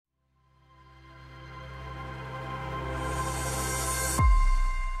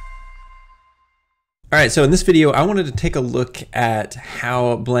right, so in this video, I wanted to take a look at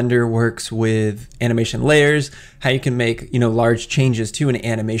how Blender works with animation layers, how you can make, large changes to an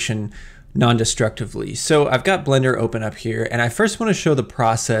animation non-destructively. So I've got Blender open up here, and I first want to show the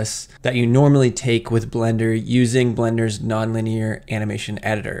process that you normally take with Blender using Blender's nonlinear animation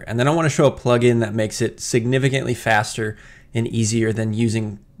editor. And then I want to show a plugin that makes it significantly faster and easier than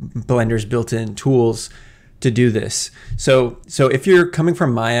using Blender's built-in tools to do this. So if you're coming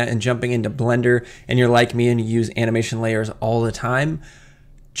from Maya and jumping into Blender and you're like me and you use animation layers all the time,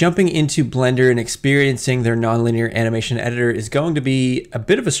 jumping into Blender and experiencing their nonlinear animation editor is going to be a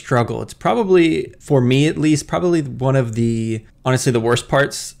bit of a struggle. It's probably, for me at least, probably one of the, honestly, the worst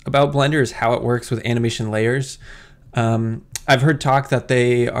parts about Blender is how it works with animation layers. I've heard talk that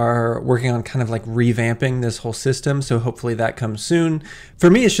they are working on kind of like revamping this whole system, so hopefully that comes soon. For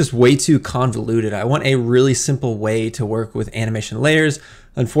me, it's just way too convoluted. I want a really simple way to work with animation layers.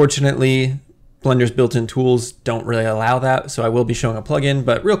 Unfortunately, Blender's built-in tools don't really allow that, so I will be showing a plugin,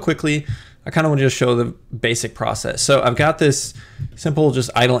 but real quickly, I kind of want to just show the basic process. So I've got this simple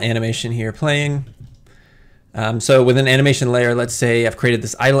just idle animation here playing. So with an animation layer, let's say I've created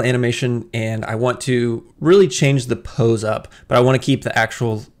this idle animation and I want to really change the pose up, but I want to keep the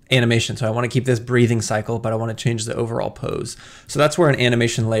actual animation. So I want to keep this breathing cycle, but I want to change the overall pose. So that's where an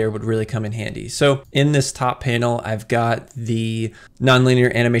animation layer would really come in handy. So in this top panel, I've got the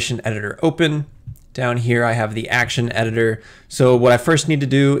nonlinear animation editor open. Down here, I have the action editor. So what I first need to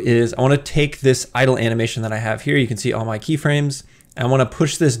do is I want to take this idle animation that I have here. You can see all my keyframes. I want to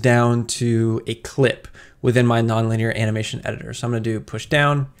push this down to a clip within my nonlinear animation editor. So I'm going to do push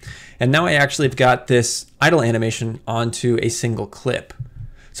down. And now I actually have got this idle animation onto a single clip.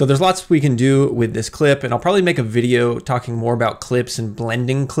 So there's lots we can do with this clip, and I'll probably make a video talking more about clips and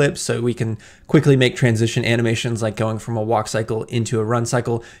blending clips so we can quickly make transition animations like going from a walk cycle into a run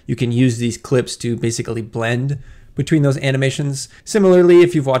cycle. You can use these clips to basically blend between those animations. Similarly,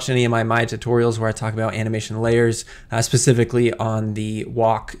 if you've watched any of my Maya tutorials where I talk about animation layers, specifically on the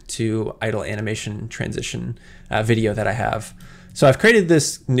walk to idle animation transition video that I have. So I've created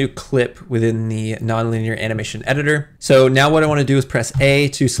this new clip within the nonlinear animation editor. So now what I want to do is press A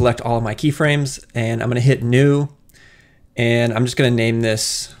to select all of my keyframes, and I'm going to hit new, and I'm just going to name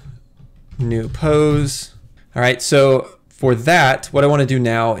this new pose. All right, so for that, what I want to do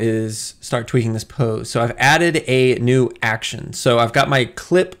now is start tweaking this pose. So I've added a new action. So I've got my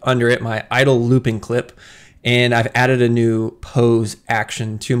clip under it, my idle looping clip, and I've added a new pose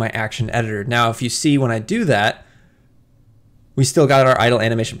action to my action editor. Now, if you see when I do that, we still got our idle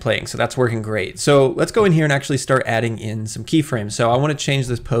animation playing, so that's working great. So let's go in here and actually start adding in some keyframes. So I want to change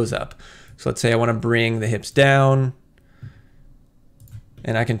this pose up. So let's say I want to bring the hips down,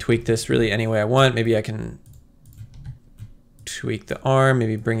 and I can tweak this really any way I want. Maybe I can tweak the arm,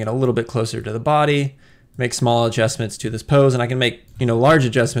 maybe bring it a little bit closer to the body, make small adjustments to this pose, and I can make large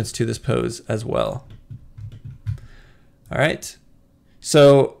adjustments to this pose as well. All right,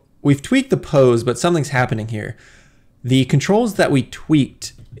 so we've tweaked the pose, but something's happening here. The controls that we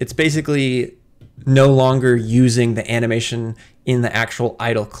tweaked, it's basically no longer using the animation in the actual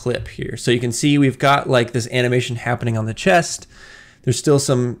idle clip here. So you can see we've got like this animation happening on the chest. There's still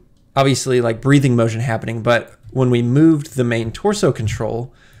some obviously like breathing motion happening, but when we moved the main torso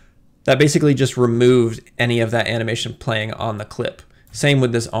control, that basically just removed any of that animation playing on the clip. Same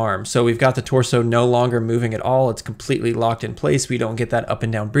with this arm. So we've got the torso no longer moving at all. It's completely locked in place. We don't get that up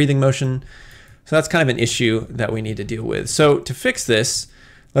and down breathing motion. So that's kind of an issue that we need to deal with. So to fix this,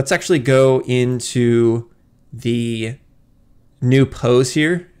 let's actually go into the new pose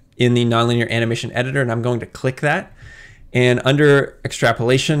here in the nonlinear animation editor, and I'm going to click that. And under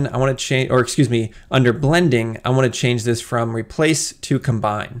extrapolation, I want to change, or excuse me, under blending, I want to change this from replace to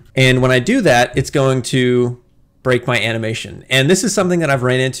combine. And when I do that, it's going to break my animation. And this is something that I've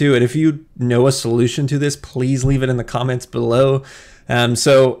ran into, and if you know a solution to this, please leave it in the comments below.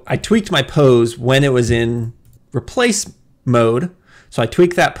 So I tweaked my pose when it was in replace mode. So I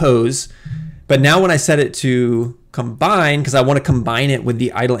tweaked that pose, but now when I set it to combine, because I want to combine it with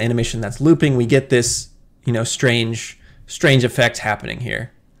the idle animation that's looping, we get this, strange effect happening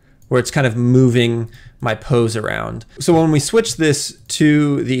here where it's kind of moving my pose around. So when we switch this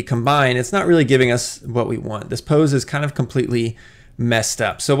to the combine, it's not really giving us what we want. This pose is kind of completely messed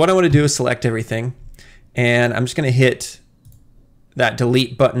up. So what I want to do is select everything, and I'm just going to hit that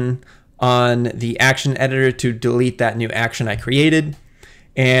delete button on the action editor to delete that new action I created.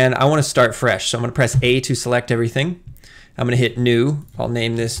 And I want to start fresh. So I'm going to press A to select everything. I'm going to hit new. I'll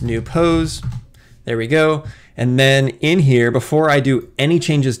name this new pose. There we go. And then in here, before I do any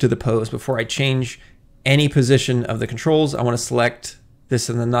changes to the pose, before I change any position of the controls, I want to select this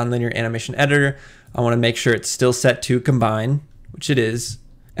in the nonlinear animation editor. I want to make sure it's still set to combine, which it is.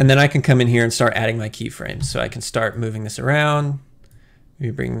 And then I can come in here and start adding my keyframes. So I can start moving this around,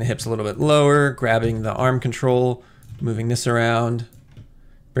 maybe bringing the hips a little bit lower, grabbing the arm control, moving this around,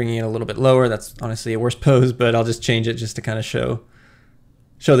 bringing it a little bit lower. That's honestly a worse pose, but I'll just change it just to kind of show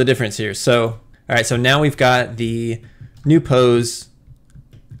the difference here. So, all right, so now we've got the new pose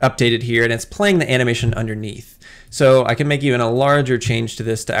updated here, and it's playing the animation underneath. So I can make even a larger change to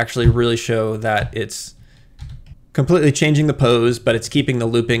this to actually really show that it's completely changing the pose, but it's keeping the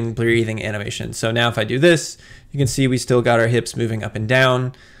looping, breathing animation. So now if I do this, you can see we still got our hips moving up and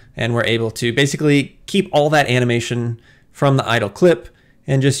down, and we're able to basically keep all that animation from the idle clip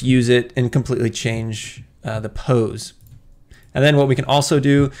and just use it and completely change the pose. And then what we can also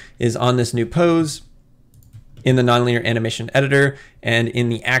do is on this new pose in the nonlinear animation editor and in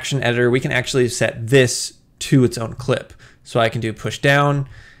the action editor, we can actually set this to its own clip. So I can do push down.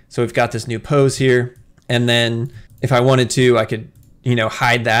 So we've got this new pose here. And then if I wanted to, I could,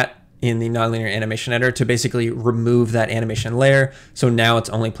 hide that in the nonlinear animation editor to basically remove that animation layer. So now it's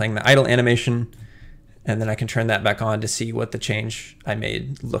only playing the idle animation. And then I can turn that back on to see what the change I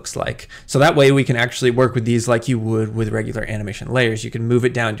made looks like. So that way we can actually work with these like you would with regular animation layers. You can move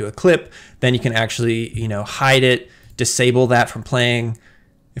it down to a clip, then you can actually, hide it, disable that from playing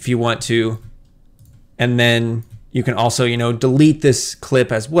if you want to. And then you can also, delete this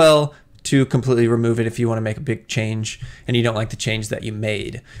clip as well to completely remove it if you want to make a big change and you don't like the change that you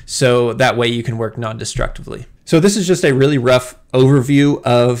made. So that way you can work non-destructively. So this is just a really rough overview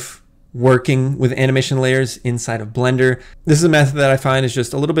of working with animation layers inside of Blender. This is a method that I find is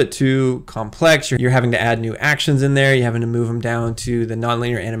just a little bit too complex. You're having to add new actions in there. You're having to move them down to the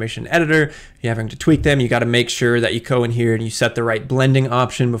nonlinear animation editor. You're having to tweak them. You got to make sure that you go in here and you set the right blending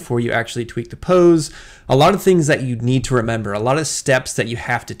option before you actually tweak the pose. A lot of things that you need to remember, a lot of steps that you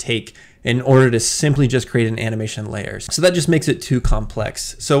have to take in order to simply just create an animation layer. So that just makes it too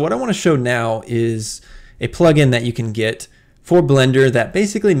complex. So what I want to show now is a plugin that you can get for Blender that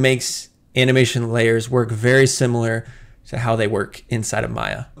basically makes animation layers work very similar to how they work inside of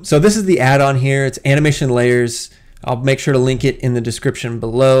Maya. So this is the add-on here. It's animation layers. I'll make sure to link it in the description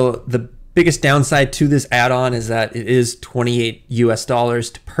below. The biggest downside to this add-on is that it is $28 US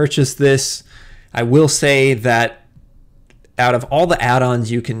to purchase this. I will say that out of all the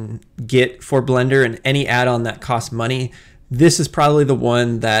add-ons you can get for Blender and any add-on that costs money, this is probably the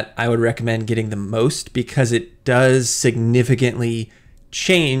one that I would recommend getting the most because it does significantly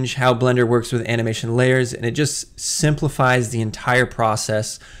change how Blender works with animation layers, and it just simplifies the entire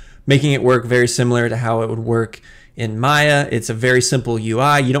process, making it work very similar to how it would work in Maya. It's a very simple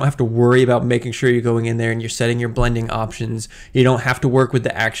UI. You don't have to worry about making sure you're going in there and you're setting your blending options. You don't have to work with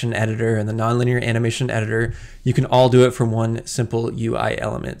the action editor and the nonlinear animation editor. You can all do it from one simple UI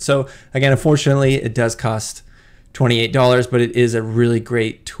element. So again, unfortunately, it does cost $28, but it is a really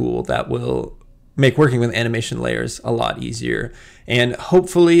great tool that will make working with animation layers a lot easier. And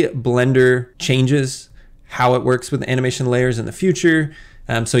hopefully Blender changes how it works with animation layers in the future.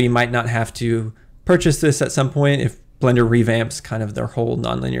 So you might not have to purchase this at some point if Blender revamps kind of their whole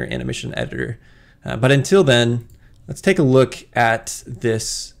nonlinear animation editor. But until then, let's take a look at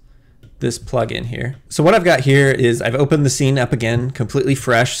this plugin here. So what I've got here is I've opened the scene up again, completely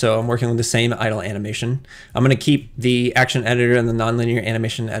fresh. So I'm working with the same idle animation. I'm going to keep the action editor and the nonlinear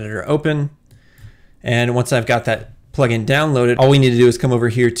animation editor open. And once I've got that plugin downloaded, all we need to do is come over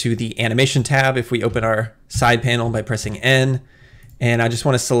here to the animation tab. If we open our side panel by pressing N, and I just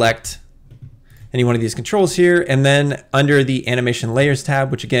want to select any one of these controls here. And then under the animation layers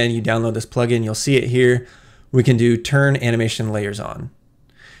tab, which again, you download this plugin, you'll see it here. We can do turn animation layers on.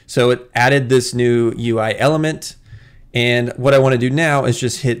 So it added this new UI element. And what I want to do now is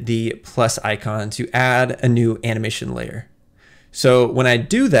just hit the plus icon to add a new animation layer. So when I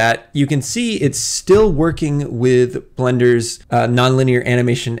do that, you can see it's still working with Blender's nonlinear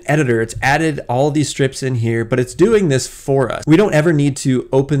animation editor. It's added all these strips in here, but it's doing this for us. We don't ever need to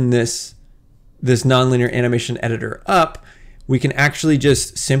open this nonlinear animation editor up. We can actually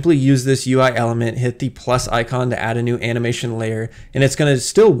just simply use this UI element, hit the plus icon to add a new animation layer, and it's going to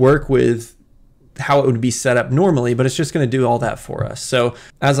still work with how it would be set up normally, but it's just going to do all that for us. So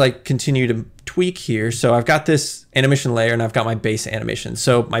as I continue to tweak here, so I've got this animation layer and I've got my base animation.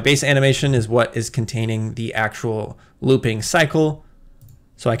 So my base animation is what is containing the actual looping cycle.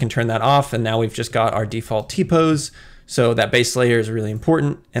 So I can turn that off, and now we've just got our default T-pose. So that base layer is really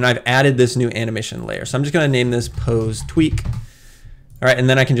important. And I've added this new animation layer. So I'm just going to name this pose tweak. All right, and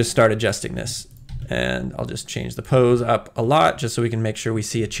then I can just start adjusting this. And I'll just change the pose up a lot just so we can make sure we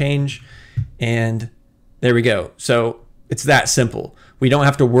see a change. And there we go. So it's that simple. We don't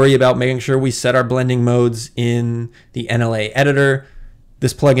have to worry about making sure we set our blending modes in the NLA editor.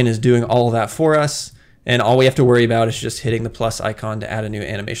 This plugin is doing all of that for us. And all we have to worry about is just hitting the plus icon to add a new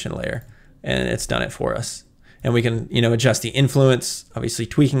animation layer. And it's done it for us. And we can, adjust the influence. Obviously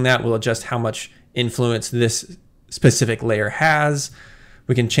tweaking that will adjust how much influence this specific layer has.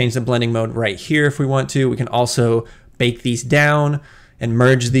 We can change the blending mode right here if we want to. We can also bake these down and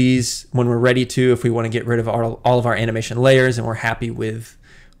merge these when we're ready to. If we want to get rid of all of our animation layers and we're happy with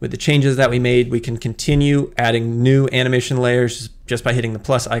the changes that we made, we can continue adding new animation layers just by hitting the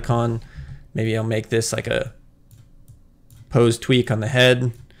plus icon. Maybe I'll make this like a pose tweak on the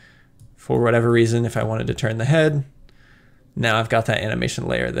head for whatever reason if I wanted to turn the head. Now I've got that animation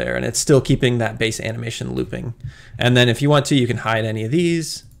layer there, and it's still keeping that base animation looping. And then if you want to, you can hide any of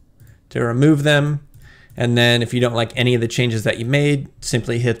these to remove them. And then if you don't like any of the changes that you made,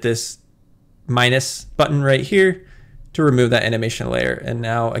 simply hit this minus button right here to remove that animation layer. And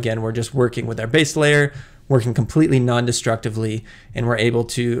now again, we're just working with our base layer, working completely non-destructively, and we're able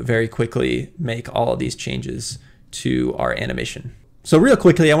to very quickly make all of these changes to our animation. So real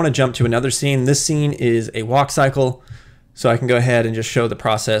quickly, I want to jump to another scene. This scene is a walk cycle. So I can go ahead and just show the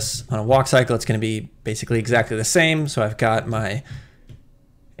process on a walk cycle. It's going to be basically exactly the same. So I've got my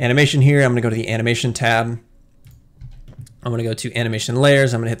animation here. I'm going to go to the animation tab. I'm going to go to animation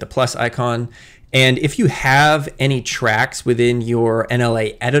layers. I'm going to hit the plus icon. And if you have any tracks within your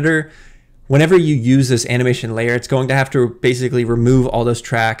NLA editor, whenever you use this animation layer, it's going to have to basically remove all those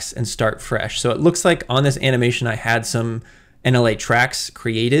tracks and start fresh. So it looks like on this animation, I had some NLA tracks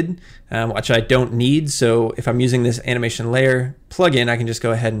created, which I don't need. So if I'm using this animation layer plugin, I can just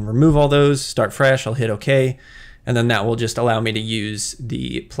go ahead and remove all those, start fresh, I'll hit OK, and then that will just allow me to use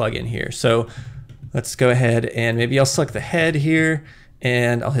the plugin here. So let's go ahead and maybe I'll select the head here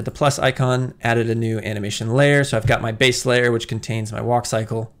and I'll hit the plus icon, added a new animation layer. So I've got my base layer, which contains my walk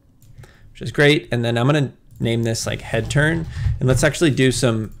cycle, which is great. And then I'm gonna name this like head turn, and let's actually do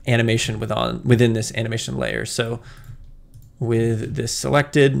some animation within this animation layer. So with this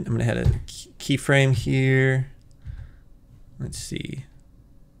selected, I'm gonna hit a keyframe here. Let's see.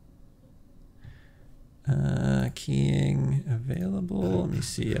 Keying available. Let me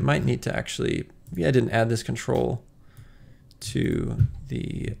see. I might need to actually, maybe I didn't add this control to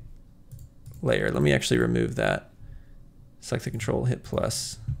the layer. Let me actually remove that. Select the control, hit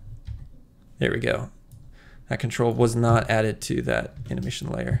plus. There we go. That control was not added to that animation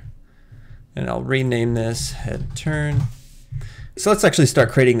layer. And I'll rename this head turn. So let's actually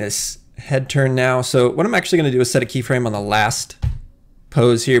start creating this head turn now. So what I'm actually going to do is set a keyframe on the last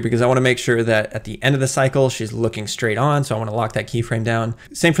pose here, because I want to make sure that at the end of the cycle, she's looking straight on. So I want to lock that keyframe down.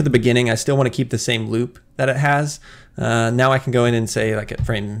 Same for the beginning. I still want to keep the same loop that it has. Now I can go in and say like at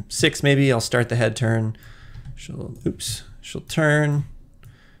frame 6, maybe I'll start the head turn. She'll turn,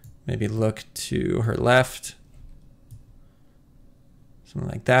 maybe look to her left, something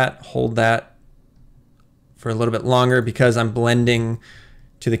like that. Hold that for a little bit longer because I'm blending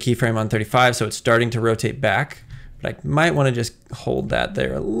to the keyframe on 35, so it's starting to rotate back. But I might want to just hold that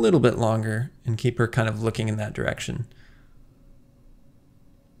there a little bit longer and keep her kind of looking in that direction.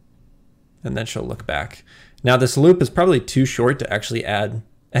 And then she'll look back. Now this loop is probably too short to actually add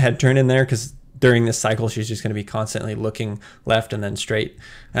a head turn in there, because during this cycle, she's just going to be constantly looking left and then straight.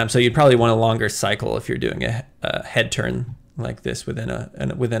 So you'd probably want a longer cycle if you're doing a head turn like this within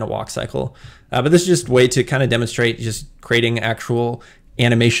a walk cycle. But this is just a way to kind of demonstrate just creating actual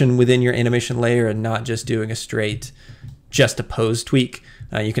animation within your animation layer and not just doing a straight, just a pose tweak.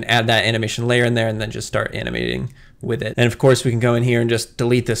 You can add that animation layer in there and then just start animating with it. And of course we can go in here and just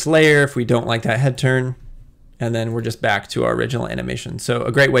delete this layer if we don't like that head turn. And then we're just back to our original animation. So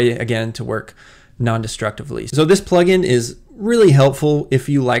a great way, again, to work non-destructively. So this plugin is really helpful if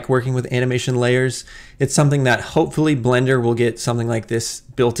you like working with animation layers. It's something that hopefully Blender will get something like this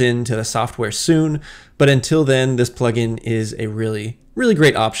built into the software soon. But until then, this plugin is a really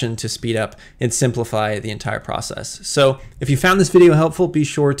great option to speed up and simplify the entire process. So if you found this video helpful, be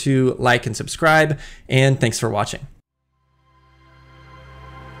sure to like and subscribe, and thanks for watching.